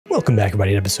Welcome back,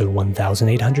 everybody, to episode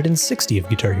 1860 of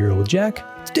Guitar Hero with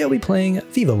Jack. Today I'll be playing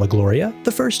Viva La Gloria,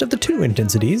 the first of the two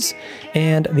intensities,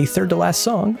 and the third to last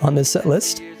song on this set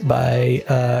list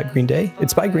by Green Day.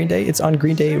 It's by Green Day. It's on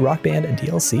Green Day Rock Band and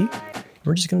DLC.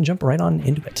 We're just going to jump right on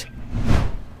into it.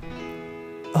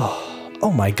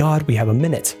 Oh my god, we have a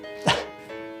minute.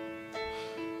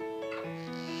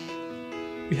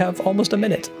 We have almost a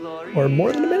minute, or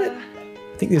more than a minute.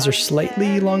 I think these are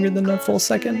slightly longer than a full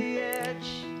second.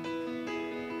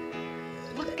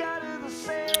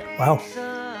 Wow.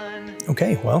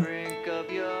 Okay, well.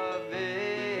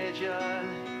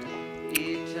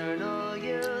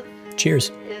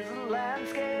 Cheers.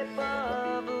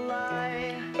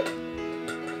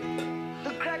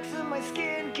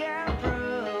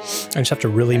 I just have to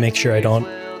really make sure I don't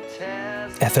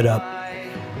F it up,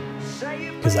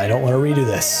 because I don't want to redo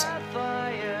this.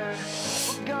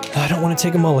 I don't want to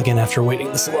take a mulligan after waiting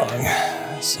this long.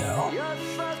 So,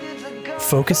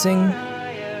 focusing.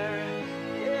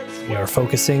 We are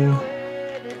focusing.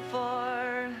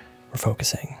 We're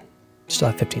focusing. Still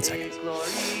have 15 seconds.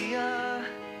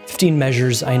 15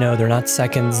 measures. I know they're not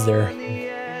seconds. They're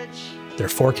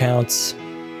 4 counts.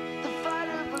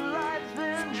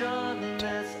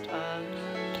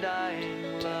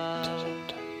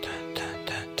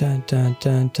 Dun, dun,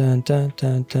 dun, dun, dun,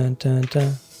 dun, dun, dun,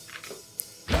 dun.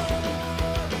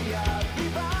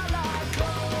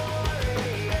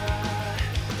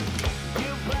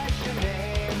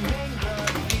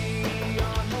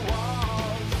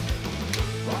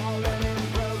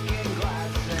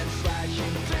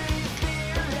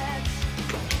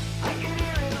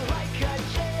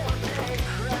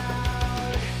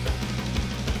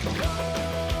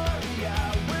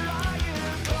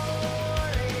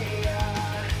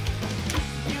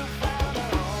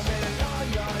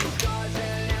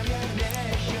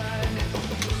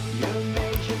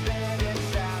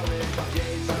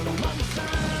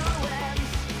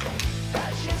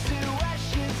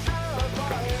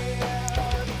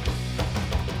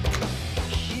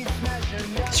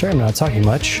 Sorry, I'm not talking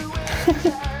much.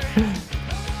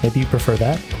 Maybe you prefer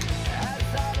that.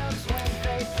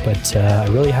 But I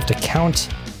really have to count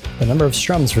the number of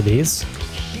strums for these.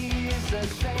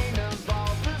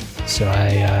 So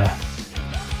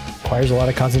requires a lot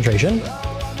of concentration.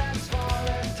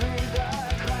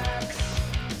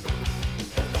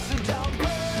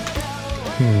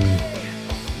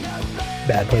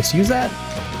 Bad place to use that.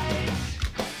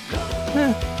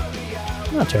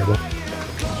 Not terrible.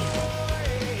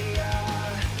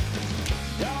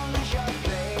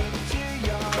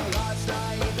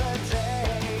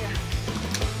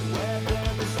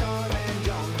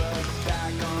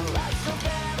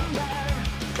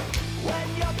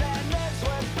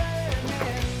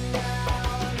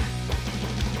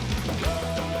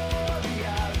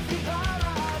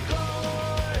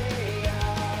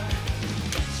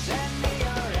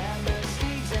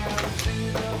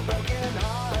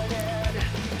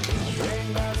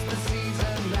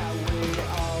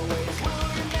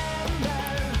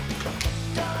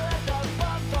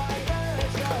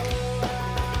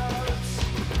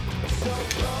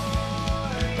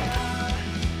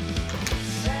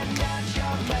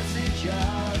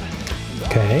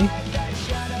 Okay.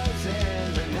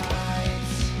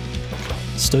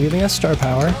 Still giving us star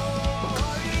power.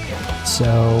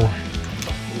 So.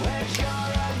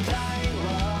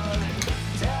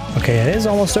 Okay, it is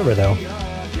almost over though.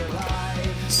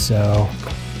 So.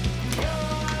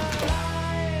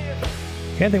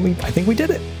 Okay, I think we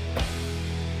did it.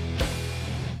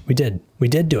 We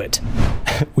did do it.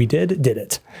 We did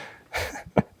it.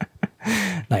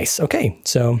 Nice. Okay,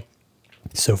 so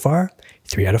far,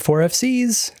 3 out of 4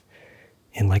 FCs.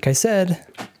 And like I said,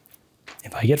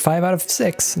 if I get 5 out of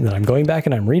 6, then I'm going back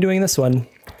and I'm redoing this one.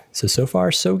 So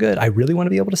far, so good. I really want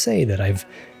to be able to say that I've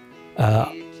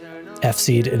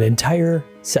FC'd an entire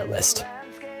set list.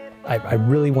 I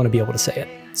really want to be able to say it.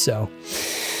 So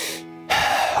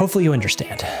hopefully you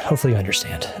understand. Hopefully you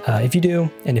understand. If you do,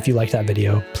 and if you like that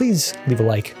video, please leave a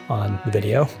like on the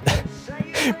video.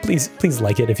 please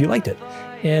like it if you liked it.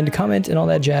 And comment and all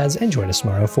that jazz, and join us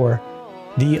tomorrow for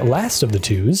the last of the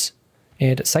twos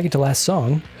and second to last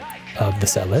song of the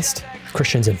set list,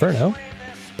 Christian's Inferno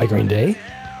by Green Day.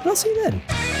 And I'll see you then.